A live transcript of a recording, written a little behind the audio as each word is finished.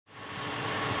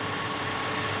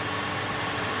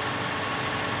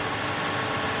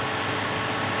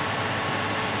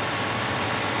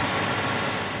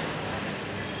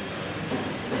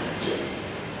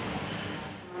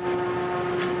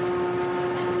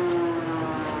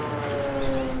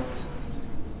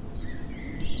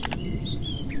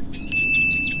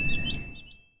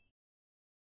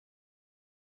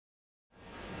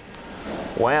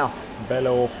Well.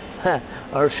 Bello.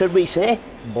 Or should we say?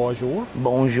 Bonjour.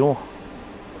 Bonjour.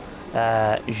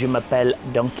 Je m'appelle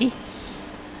Donkey.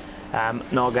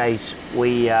 No guys,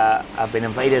 we have been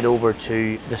invited over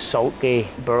to the Sulky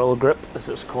Burl Group, as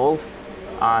it's called,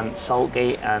 and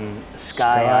Sulky and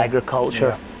Sky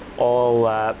Agriculture,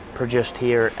 all produced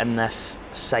here in this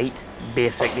site,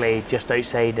 basically just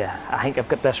outside, I think I've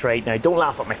got this right now, don't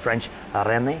laugh at my French,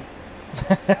 Rennes.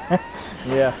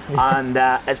 Yeah. And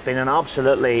it's been an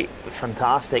absolutely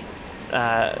fantastic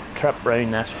trip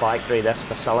round this factory, this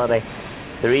facility.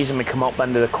 The reason we come up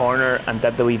into the corner and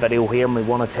did the wee video here and we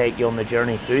want to take you on the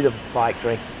journey through the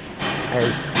factory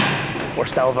is we're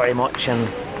still very much in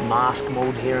mask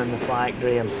mode here in the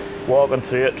factory, and walking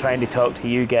through it trying to talk to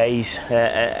you guys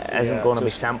isn't going to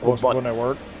be simple. But going to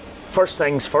work. First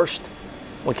things first,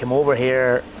 we came over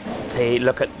here to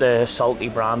look at the Sulky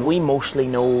brand. We mostly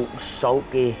know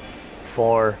Sulky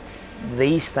for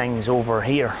these things over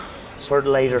here.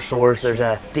 Fertilizer stores, there's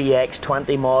a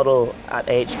DX20 model at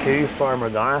HQ, Farmer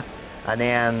Gareth, and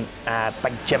then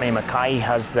Big Jimmy Mackay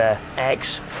has the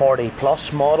X40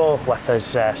 Plus model with his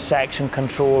section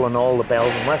control and all the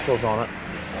bells and whistles on it.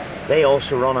 They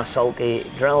also run a Sulky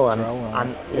drill,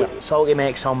 and Sulky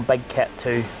makes some big kit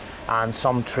too, and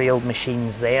some trailed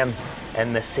machines then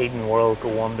in the seeding world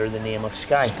go under the name of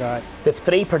Sky. They've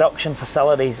 3 production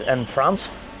facilities in France.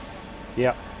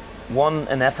 Yeah. One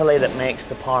in Italy that makes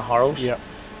the power harrows,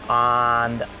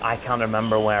 and I can't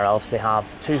remember where else. They have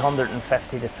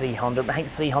 250 to 300, I think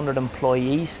 300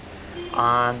 employees,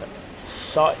 and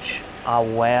such a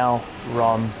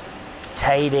well-run,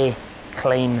 tidy,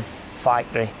 clean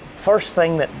factory. First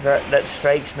thing that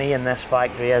strikes me in this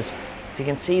factory is, if you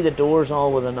can see the doors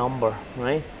all with a number,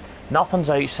 right? Nothing's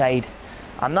outside,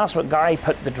 and that's what Gary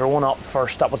put the drone up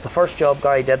first. That was the first job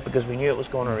Gary did because we knew it was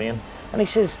going to rain, and he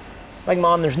says, big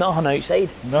man, there's nothing outside.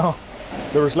 No.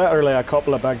 There was literally a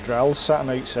couple of big drills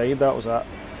sitting outside, that was it.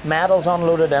 Metals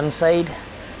unloaded inside,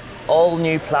 all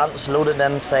new plants loaded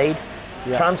inside,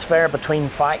 transfer between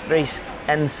factories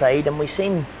inside, and we've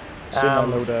seen a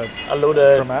load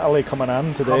of from Italy coming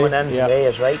in today.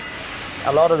 Is right.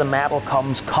 A lot of the metal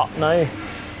comes cut now.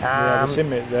 They seem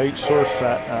to outsource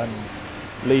it and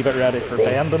leave it ready for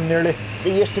bending nearly.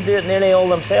 They used to do it nearly all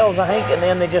themselves, I think, and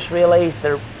then they just realised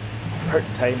their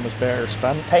time was better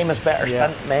spent.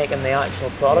 Spent making the actual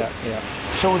product.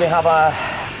 So they have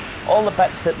all the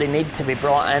bits that they need to be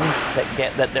brought in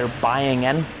that they're buying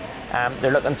in.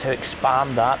 They're looking to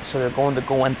expand that, so they're going to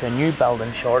go into a new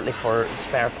building shortly for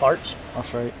spare parts.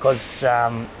 That's right. Because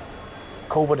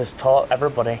COVID has taught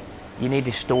everybody you need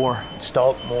to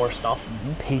stock more stuff,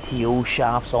 PTO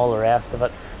shafts, all the rest of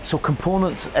it. So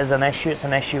components is an issue. It's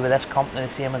an issue with this company, the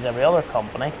same as every other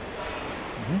company.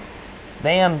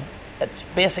 Then it's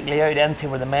basically out into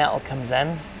where the metal comes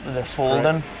in. They're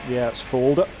folding. Yeah, it's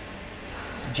folded.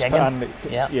 Jigging.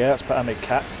 It's put in the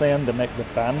kits then to make the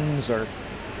bins or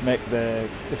make the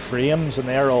frames, and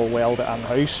they're all welded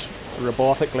in-house,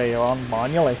 robotically or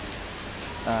manually.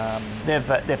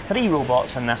 They've 3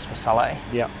 robots in this facility.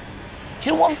 Yeah. Do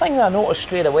you know one thing that I noticed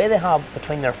straight away they have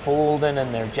between their folding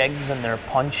and their jigs and their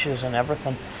punches and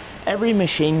everything? Every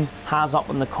machine has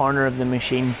up in the corner of the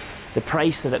machine the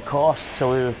price that it costs.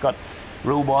 So we've got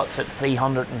robots at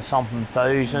 300 and something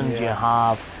thousand. You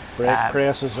have brake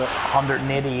presses at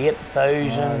 188,000.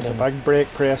 There's a big brake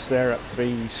press there at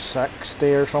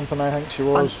 360 or something, I think she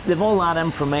was. And they've all that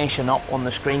information up on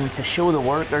the screen to show the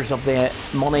workers of the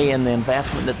money and the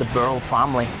investment that the Burl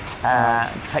family,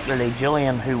 particularly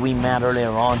Julian, who we met earlier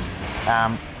on,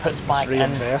 puts back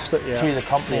into the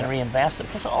company and reinvest it.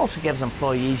 Because it also gives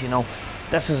employees, you know,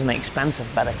 this is an expensive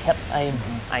bit of kit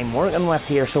I'm working with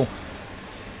here. So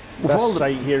this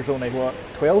site here is only what,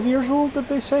 12 years old, did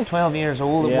they say? 12 years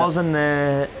old. It was in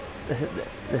the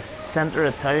centre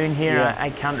of town here. I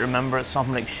can't remember. It's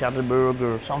something like Châteaubourg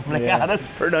or something like that. It's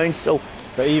pronounced so.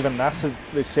 But even this,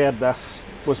 they said this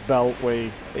was built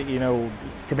with, you know,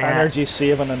 to be energy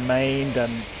saving in mind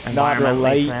and natural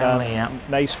light and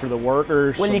nice for the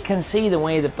workers. Well, you can see the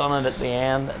way they've done it at the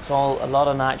end. It's all, a lot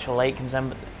of natural light comes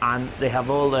in, and they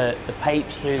have all the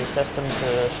pipes through the system to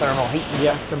the thermal heating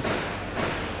system.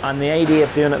 And the idea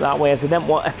of doing it that way is they didn't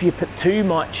want, if you put too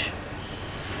much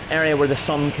area where the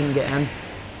sun can get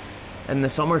in the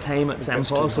summertime, it's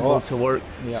impossible to work.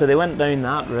 So they went down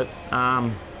that route.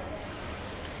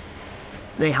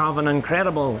 They have an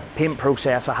incredible paint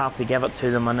process, I have to give it to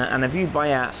them, and if you buy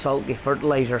a Sulky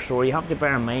fertilizer store, you have to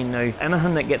bear in mind now,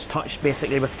 anything that gets touched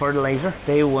basically with fertilizer,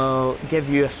 they will give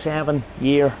you a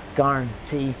 7-year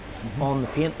guarantee on the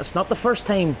paint. It's not the first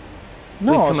time we've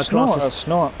come across this. It's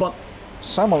not. But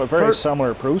very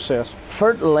similar process.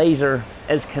 Fertilizer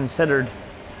is considered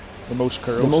the most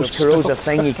corrosive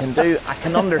thing you can do. I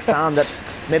can understand that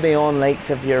maybe on likes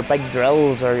of your big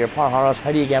drills or your power harrows,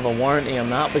 how do you give a warranty on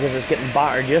that, because it's getting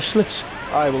battered useless?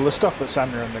 Aye, well, the stuff that's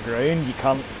in there in the ground, you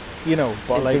can't, you know,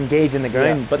 but it's like engaging the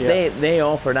ground. But they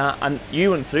offer that, and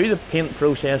you went through the paint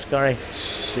process, Gary.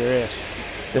 Serious.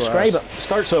 Describe it.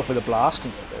 Starts off with the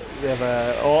blasting. We have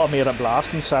an automated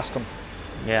blasting system.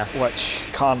 Yeah. Which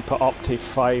can put up to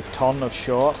 5 ton of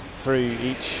shot through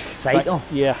each cycle.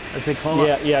 Yeah, as they call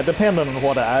it. Yeah, depending on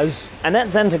what it is. And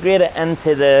that's integrated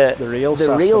into the reel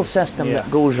system that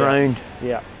goes round.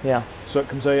 Yeah. So it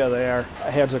comes out of there,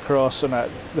 it heads across, and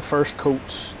the first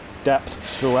coat's dipped,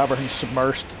 so everything's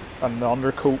submersed, and the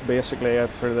undercoat basically,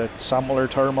 for the simpler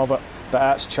term of it. But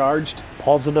that's charged.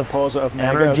 Positive,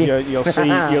 negative. Energy.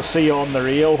 You'll see on the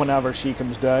reel whenever she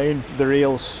comes down, the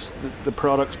reel's the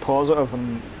product's positive,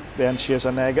 and then she has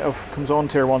a negative comes on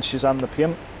to her once she's in the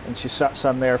paint, and she sits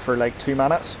in there for like 2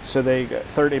 minutes. So they get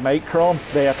 30 micron.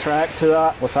 They attract to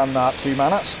that within that 2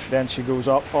 minutes. Then she goes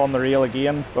up on the reel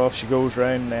again. Off she goes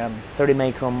round. Then 30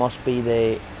 micron must be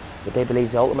what they believe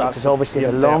is the ultimate, because obviously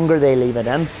the longer they leave it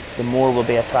in, the more will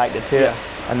be attracted to it,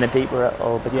 and the deeper it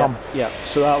will become. Yeah.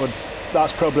 So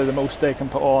that's probably the most they can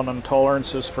put on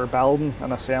tolerances for building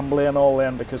and assembly and all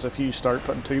then, because if you start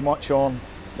putting too much on,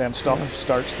 then stuff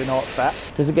starts to not fit.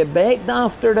 Does it get baked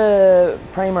after the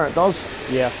primer? It does?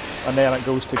 Yeah, and then it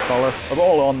goes to colour. It's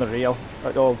all on the reel.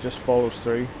 It all just follows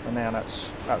through, and then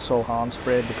that's all hand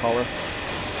sprayed, the colour.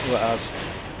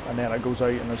 And then it goes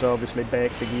out and is obviously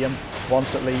baked again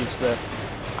once it leaves the...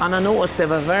 And I noticed they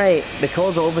have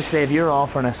because obviously if you're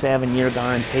offering a 7-year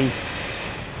guarantee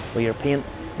with your paint,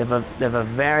 they've a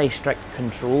very strict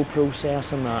control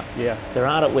process on that. Yeah. They're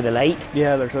at it with a light.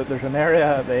 Yeah, there's an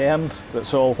area at the end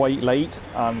that's all white light,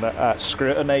 and it's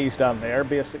scrutinised down there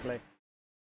basically.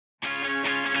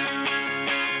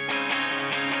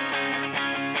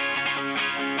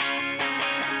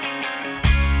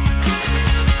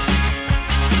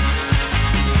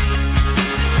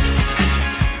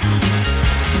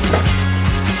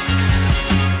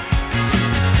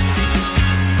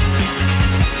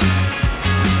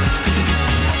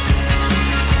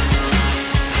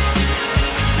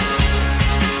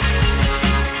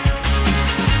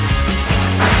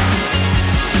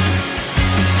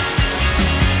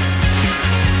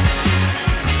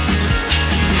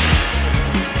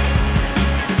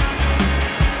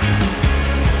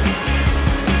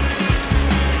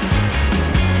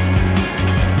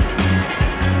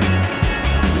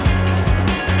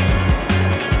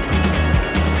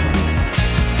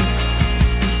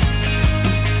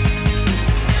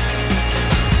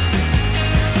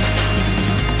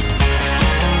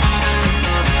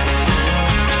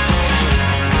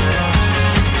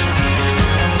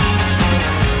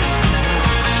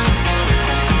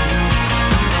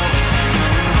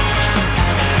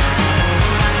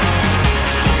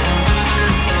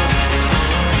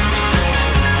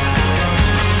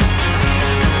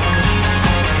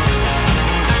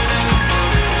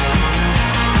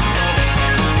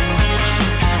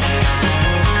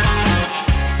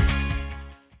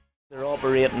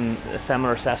 A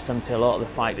similar system to a lot of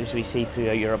the factories we see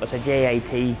throughout Europe. It's a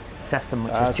JIT system,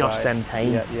 which is just in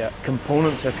time.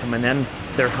 Components are coming in,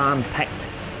 they're hand picked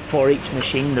for each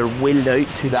machine, they're wheeled out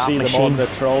to that machine. See them on the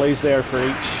trolleys there for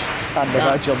each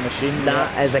individual machine.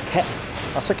 That is a kit.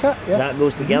 That's a kit, yeah. That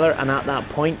goes together, and at that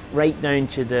point, right down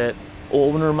to the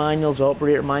owner manuals,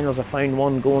 operator manuals. I found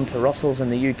one going to Russell's in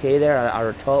the UK there,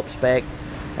 our top spec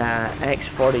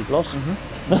X40 Plus.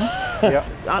 Yeah.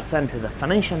 That's into the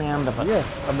finishing end of it.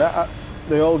 Yeah, and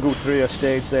they all go through a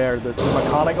stage there. The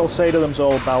mechanical side of them's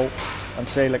all built, and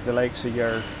say like the likes of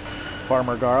your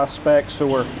Farmer Gareth spec, so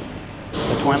we're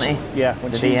the 20. Yeah,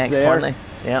 when the she's DX20.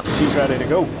 there, she's ready to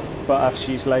go. But if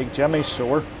she's like Jimmy's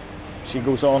sewer, she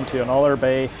goes on to another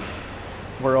bay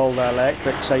where all the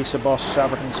electrics, Isobus,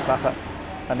 everything's fitted,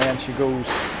 and then she goes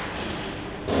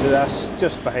to this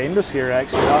just behind us here.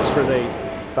 Actually, that's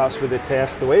where they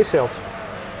test the weigh cells.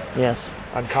 Yes.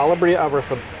 And calibrate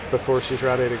everything before she's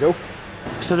ready to go.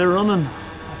 So they're running,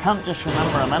 I can't just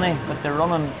remember how many, but they're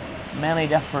running many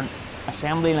different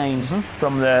assembly lines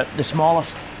from the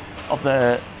smallest of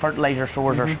the fertiliser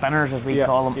sowers or spinners as we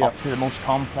call them, up to the most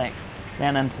complex,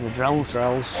 then into the drills,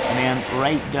 and then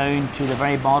right down to the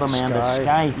very bottom end of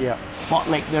Sky. Yeah. But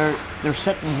like they're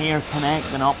sitting here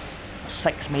connecting up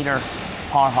 6 metre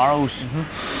power harrows,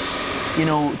 you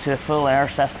know, to a full air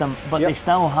system, but they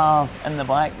still have in the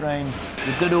background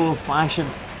the good old fashioned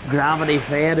gravity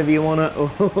fed, if you want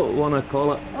to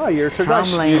call it. Oh, your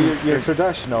traditional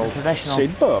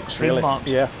seed box, really.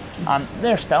 Yeah. And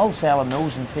they're still selling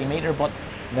those in 3 metre, but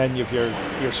then you've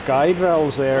your Sky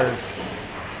drills there.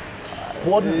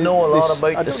 wouldn't know a lot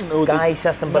about I the don't know Sky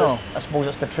system, but no. I suppose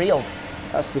it's the trailed.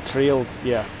 That's the trailed,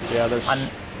 yeah. There's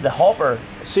And the hopper,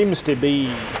 seems to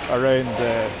be around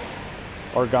the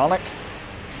organic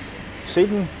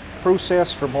seeding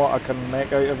process from what I can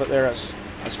make out of it there. It's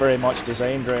very much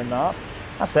designed around that.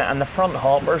 that's it, and the front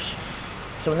hoppers.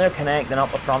 So when they're connecting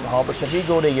up the front hoppers, so if you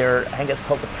go to your, I think it's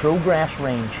called the Progress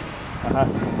range,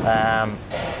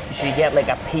 so you get like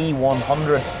a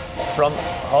P100 front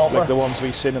hopper. Like the ones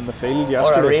we seen in the field or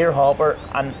yesterday. a rear hopper,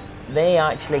 and they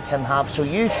actually can have, so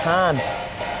you can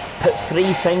put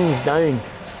 3 things down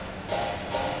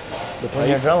when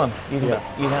you're drilling. You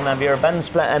can have your bin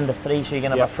split into 3, so you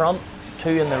can have a front, 2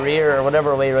 in the rear, or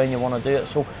whatever way around you want to do it.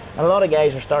 So a lot of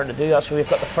guys are starting to do that. So we've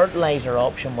got the fertilizer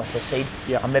option with the seed,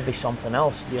 and maybe something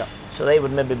else. So they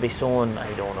would maybe be sowing,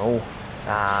 I don't know,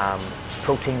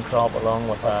 protein crop along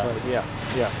with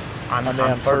and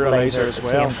then fertilizer at the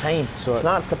same time. So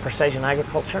that's the precision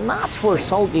agriculture, and that's where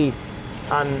Sulky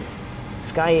and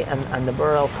Sky and the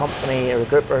Burrell company or the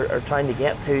group are trying to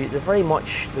get to. They're very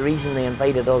much the reason they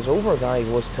invited us over, Guy,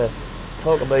 was to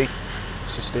talk about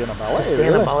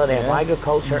sustainability of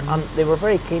agriculture, and they were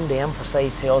very keen to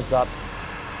emphasise to us that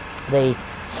they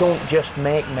don't just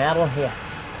make metal here.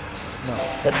 No.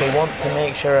 That they want to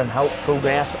make sure and help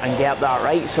progress and get that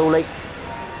right. So like,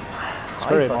 it's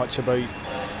very much about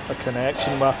a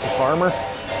connection with the farmer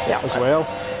as well.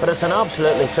 But it's an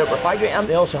absolutely super factory, and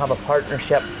they also have a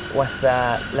partnership with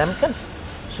Lemken,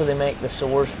 so they make the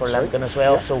sowers for Lemken as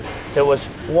well. So there was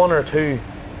 1 or 2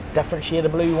 different shade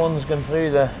of blue ones going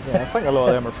through the. I think a lot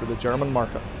of them are for the German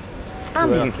market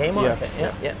and the UK market.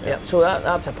 So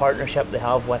that's a partnership they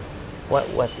have with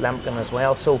Lemken as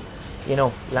well. So you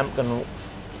know, Lemken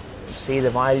see the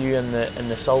value in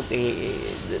the Sulky,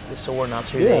 the sower, and that's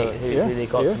who they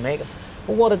got to make it.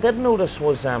 But what I did notice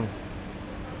was,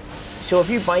 so if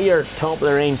you buy your top of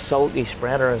the range Sulky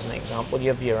spreader as an example, you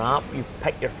have your app, you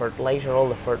pick your fertilizer, all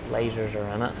the fertilizers are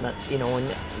in it, and and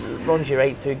it runs you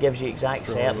right through, gives you exact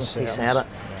settings to set it,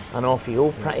 and off you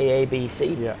go, pretty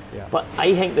ABC. But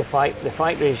I think the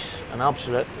factory's an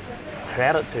absolute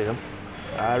credit to them.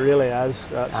 It really is.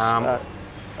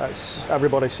 That's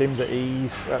everybody seems at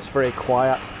ease. It's very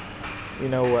quiet. You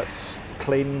know, it's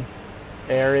clean,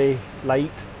 airy,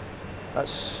 light.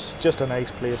 It's just a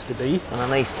nice place to be. And a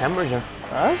nice temperature.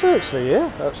 That's actually,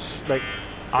 that's like,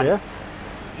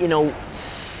 you know,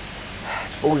 I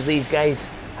suppose these guys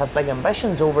have big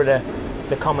ambitions over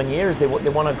the coming years. They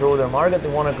want to grow their market, they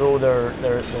want to grow their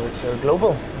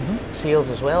global sales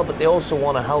as well, but they also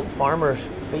want to help farmers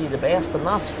be the best, and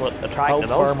that's what attracted us to them.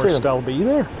 Help farmers still be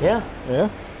there. Yeah.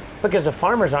 Because if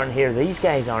farmers aren't here, these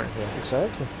guys aren't here.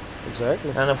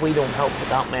 Exactly. And if we don't help put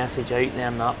that message out,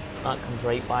 then that comes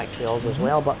right back to us as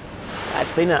well. But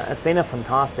it's been a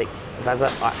fantastic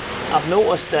visit. I've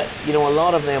noticed that, you know, a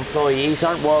lot of the employees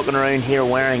aren't walking around here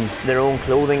wearing their own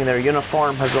clothing. Their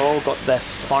uniform has all got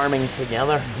this farming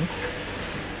together.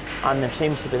 And there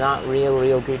seems to be that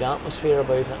real good atmosphere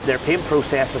about it. Their paint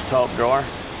process is top drawer.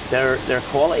 Their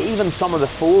quality, even some of the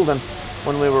folding,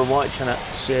 when we were watching it,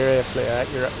 seriously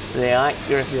accurate. The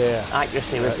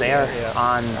accuracy was there,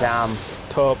 and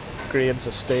top grades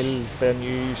of steel being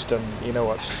used, and you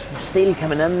know it's steel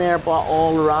coming in there, but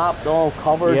all wrapped, all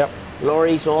covered.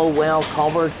 Lorries all well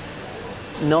covered,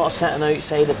 not sitting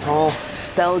outside at all,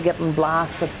 still getting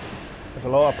blasted. There's a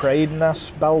lot of pride in this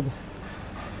build,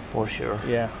 for sure.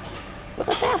 But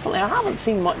I haven't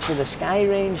seen much of the Sky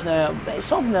range now. It's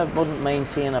something I wouldn't mind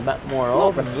seeing a bit more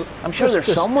of. I'm sure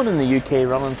there's someone in the UK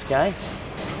running Sky.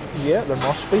 Yeah, there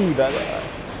must be, but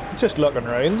just looking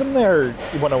around them there,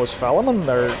 when I was filming,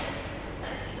 they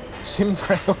seem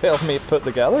very well put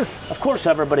together. Of course,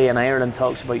 everybody in Ireland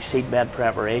talks about seedbed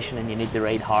preparation, and you need the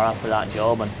right harrow for that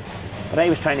job. But I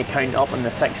was trying to count up in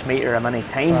the 6 metre how many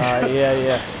times.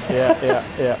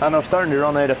 Yeah. And I'm starting to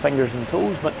run out of fingers and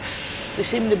toes, but they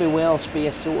seem to be well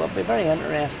spaced, so it'll be very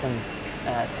interesting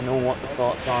to know what the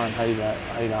thoughts are and how that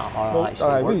harrow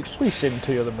actually works. We seen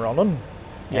 2 of them running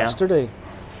yesterday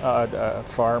at a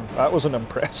farm. That was an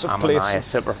impressive place. A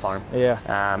super farm.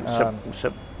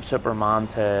 Superman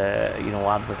to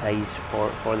advertise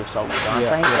for the Sulky brand. I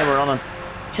think they were running.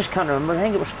 Just can't remember. I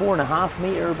think it was 4.5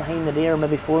 metre behind the Deere,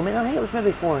 maybe 4 metre. I think it was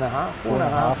maybe 4.5.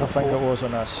 4.5. I think it was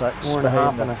in a 6.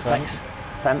 4.5 and a 6.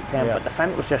 Fendt 10, but the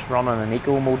Fendt was just running in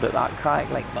eco mode at that crack,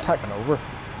 taking over.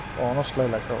 Honestly,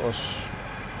 it was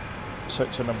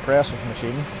such an impressive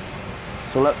machine.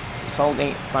 So look,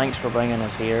 Sulky, thanks for bringing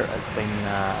us here. It's been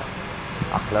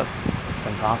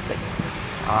fantastic,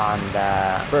 and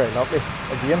very lovely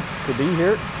again to be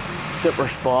here. super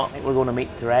spot. We're going to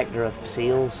meet the director of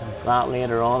sales and that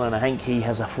later on, and I think he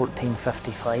has a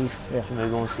 1455. Yeah. So we're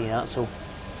going to see that. So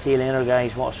see you later,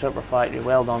 guys. What a super factory.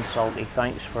 Well done, Sulky.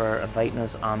 Thanks for inviting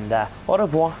us, and au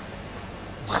revoir.